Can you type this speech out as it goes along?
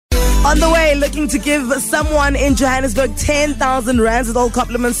On the way, looking to give someone in Johannesburg 10,000 rands with all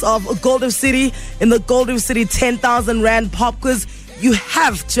compliments of Gold Reef City in the Gold Reef City 10,000 rand pop quiz. You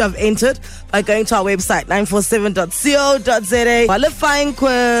have to have entered by going to our website, 947.co.za. Qualifying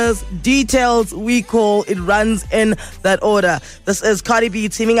quiz, details we call, it runs in that order. This is Cardi B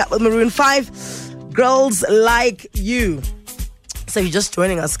teaming up with Maroon 5. Girls Like You. So you're just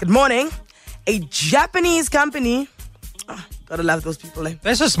joining us. Good morning. A Japanese company... Gotta love those people.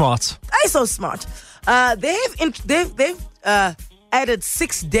 They're so smart. They're so smart. They've added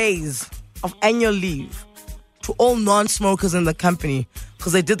 6 days of annual leave to all non-smokers in the company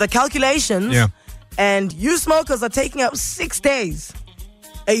because they did the calculations. Yeah. And you smokers are taking up 6 days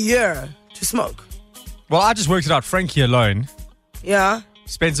a year to smoke. Well, I just worked it out. Frankie alone Yeah.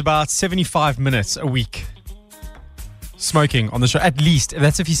 spends about 75 minutes a week smoking on the show. At least.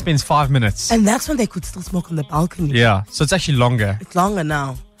 That's if he spends 5 minutes. And that's when they could still smoke on the balcony. Yeah. So it's actually longer. It's longer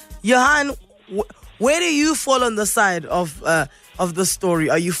now. Johan, where do you fall on the side of the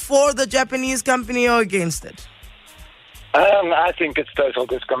story? Are you for the Japanese company or against it? I think it's total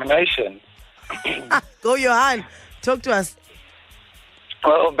discrimination. Go, Johan. Talk to us.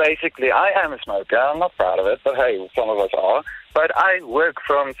 Well, basically, I am a smoker. I'm not proud of it, but hey, some of us are. But I work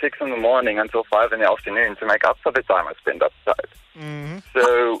from 6 in the morning until 5 in the afternoon to make up for the time I spend outside. Mm-hmm.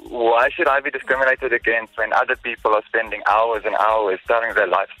 So why should I be discriminated against when other people are spending hours and hours telling their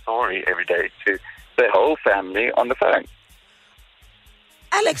life story every day to their whole family on the phone?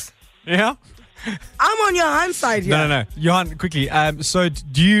 Alex, Yeah? I'm on Johan's side here. No. Johan, quickly. So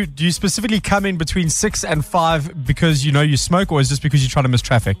do you specifically come in between 6 and 5 because you know you smoke, or is this because you're trying to miss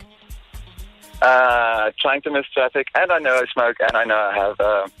traffic? Trying to miss traffic, and I know I smoke, and I know I have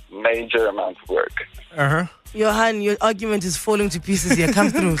a major amount of work. Uh-huh. Johan, your argument is falling to pieces here. Come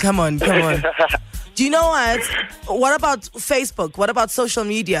through. Come on. Do you know what? What about Facebook? What about social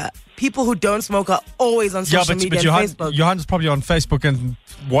media? People who don't smoke are always on social media and Facebook. Johan's probably on Facebook and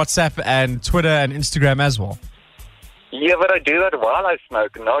WhatsApp and Twitter and Instagram as well. Yeah, but I do that while I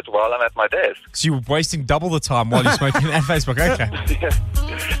smoke, not while I'm at my desk. So you're wasting double the time while you're smoking at Facebook. Okay.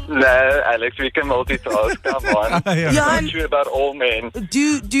 No, Alex, we can multitask. Come on. Yeah. It's Johan, not true about all men. do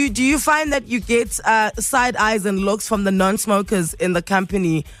you find that you get side eyes and looks from the non-smokers in the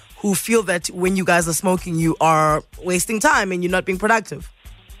company who feel that when you guys are smoking, you are wasting time and you're not being productive?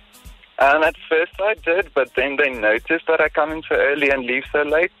 At first I did, but then they noticed that I come in so early and leave so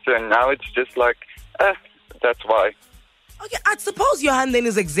late. So now it's just like, that's why. Okay, I suppose Johan then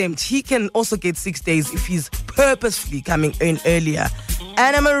is exempt. He can also get 6 days if he's purposefully coming in earlier.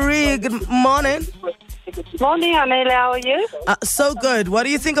 Anna Marie, good morning. Morning, Amelia. How are you? So good. What do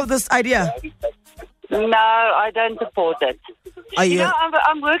you think of this idea? No, I don't support it. Are You you? know,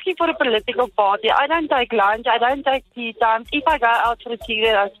 I'm working for a political party. I don't take lunch. I don't take tea time. If I go out for a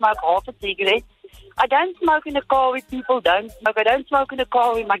cigarette, I smoke half a cigarette. I don't smoke in a car with people don't smoke. I don't smoke in a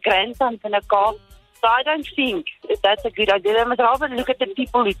car with my grandsons in a car. So I don't think that's a good idea. I must rather look at the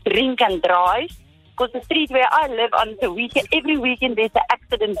people who drink and drive. Because the street where I live on the weekend, every weekend there's an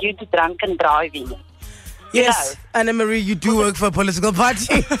accident due to drunken driving. Yes, Anna Marie, you do work for a political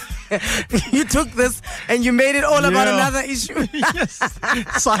party. You took this and you made it all about Yeah. another issue. Yes.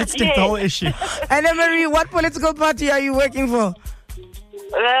 Sidestep the whole issue. Anna Marie, what political party are you working for?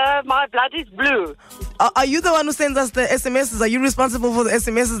 My blood is blue. Are you the one who sends us the SMSs? Are you responsible for the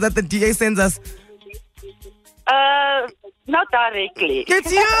SMSs that the DA sends us? Not directly.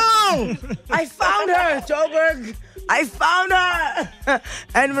 It's you! I found her, Joburg. I found her.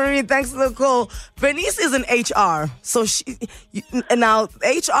 Anne Marie, thanks for the call. Bernice is in HR. So now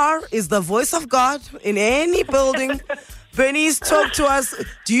HR is the voice of God in any building. Bernice, talk to us.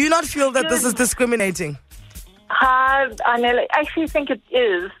 Do you not feel that this is discriminating? Hi, I actually think it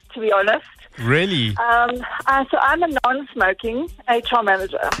is, to be honest. Really? So I'm a non-smoking HR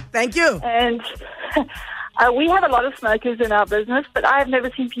manager. Thank you. And we have a lot of smokers in our business, but I've never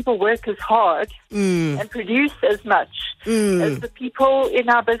seen people work as hard and produce as much as the people in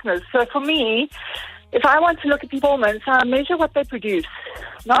our business. So for me, if I want to look at performance, I measure what they produce,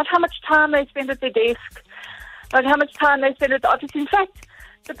 not how much time they spend at their desk, not how much time they spend at the office. In fact,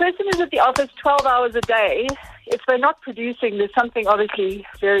 the person who's at the office 12 hours a day, if they're not producing, there's something obviously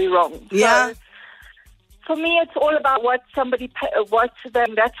very wrong. Yeah. So, for me, it's all about what somebody,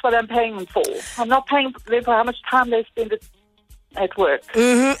 that's what I'm paying them for. I'm not paying them for how much time they spend at work.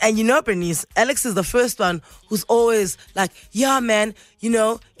 And you know, Bernice, Alex is the first one who's always like, yeah, man,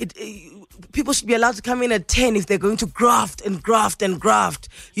 people should be allowed to come in at 10 if they're going to graft and graft and graft.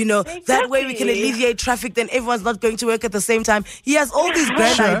 That way we can alleviate traffic, then everyone's not going to work at the same time. He has all these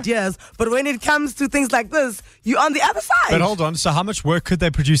grand ideas, but when it comes to things like this, you're on the other side. But hold on, so how much work could they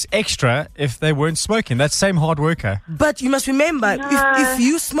produce extra if they weren't smoking? That same hard worker. But you must remember, if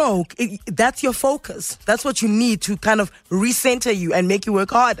you smoke, that's your focus. That's what you need to kind of recenter you and make you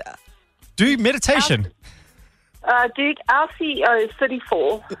work harder. Do meditation. Dude, our CEO is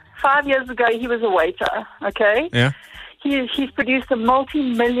 34. 5 years ago, he was a waiter, okay? Yeah. He's produced a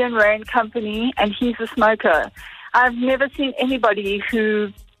multi-million rand company, and he's a smoker. I've never seen anybody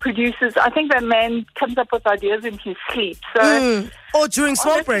who produces... I think that man comes up with ideas in his sleep. So, or during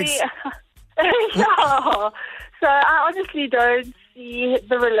smoke breaks. Yeah. So I honestly don't see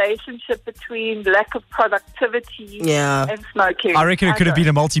the relationship between lack of productivity and smoking. I reckon it could have been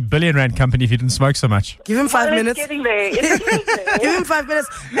a multi-billion rand company if he didn't smoke so much. Give him 5 minutes. It's getting there. Give him 5 minutes.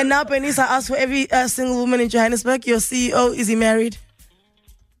 And now, Bernice, I ask for every single woman in Johannesburg, your CEO, is he married?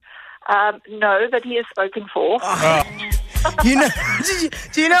 No, but he is spoken for. Do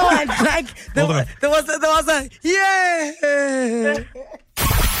you know what? Like, there was a yeah.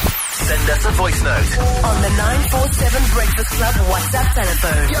 Send us a voice note on the 947 Breakfast Club WhatsApp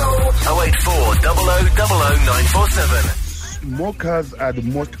telephone. 084 00 947. Smokers are the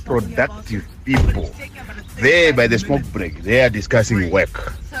most productive people. There by the smoke break, they are discussing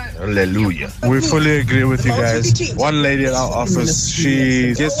work. Hallelujah. We fully agree with you guys. One lady at our office,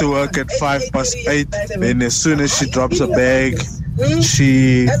 she gets to work at 8:05. Then as soon as she drops a bag,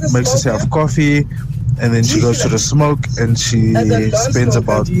 she makes herself coffee. And then she goes to the smoke and she spends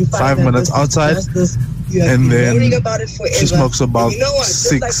about 5 minutes outside. And then she smokes about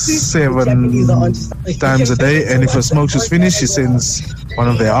 6, 7 times a day. And if her smokes is finished, she sends one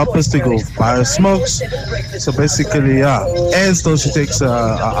of their helpers to go buy her smokes. So basically, and still she takes an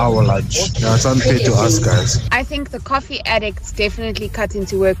hour lunch. It's unfair to us, guys. I think the coffee addicts definitely cut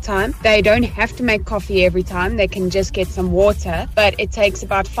into work time. They don't have to make coffee every time. They can just get some water. But it takes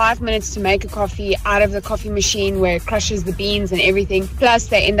about 5 minutes to make a coffee out of the coffee machine where it crushes the beans and everything. Plus,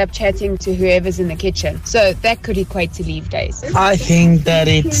 they end up chatting to whoever's in the kitchen. So that could equate to leave days. I think that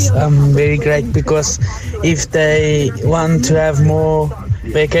it's very great because if they want to have more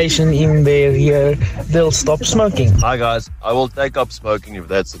vacation in their year, they'll stop smoking. Hi guys, I will take up smoking if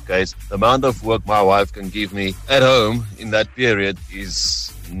that's the case. The amount of work my wife can give me at home in that period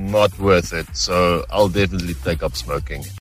is not worth it. So I'll definitely take up smoking.